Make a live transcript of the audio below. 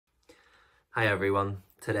Hi everyone.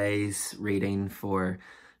 Today's reading for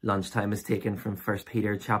lunchtime is taken from 1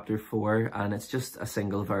 Peter chapter 4, and it's just a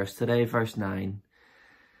single verse today. Verse 9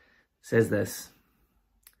 says this: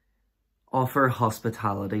 "Offer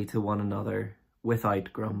hospitality to one another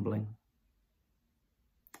without grumbling."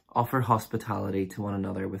 Offer hospitality to one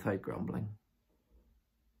another without grumbling.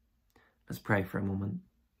 Let's pray for a moment.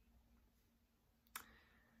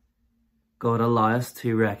 God, allow us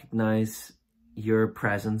to recognize your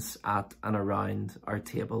presence at and around our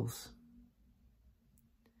tables.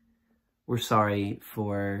 We're sorry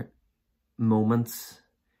for moments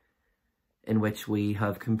in which we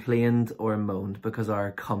have complained or moaned because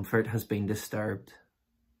our comfort has been disturbed.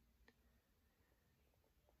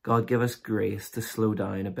 God, give us grace to slow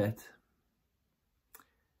down a bit.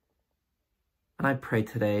 And I pray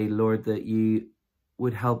today, Lord, that you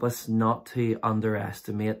would help us not to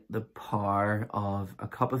underestimate the power of a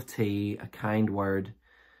cup of tea, a kind word,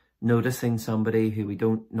 noticing somebody who we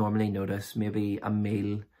don't normally notice, maybe a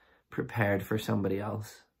meal prepared for somebody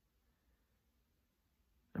else.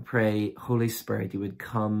 I pray, Holy Spirit, you would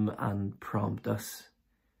come and prompt us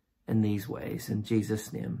in these ways. In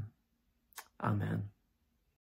Jesus' name, amen.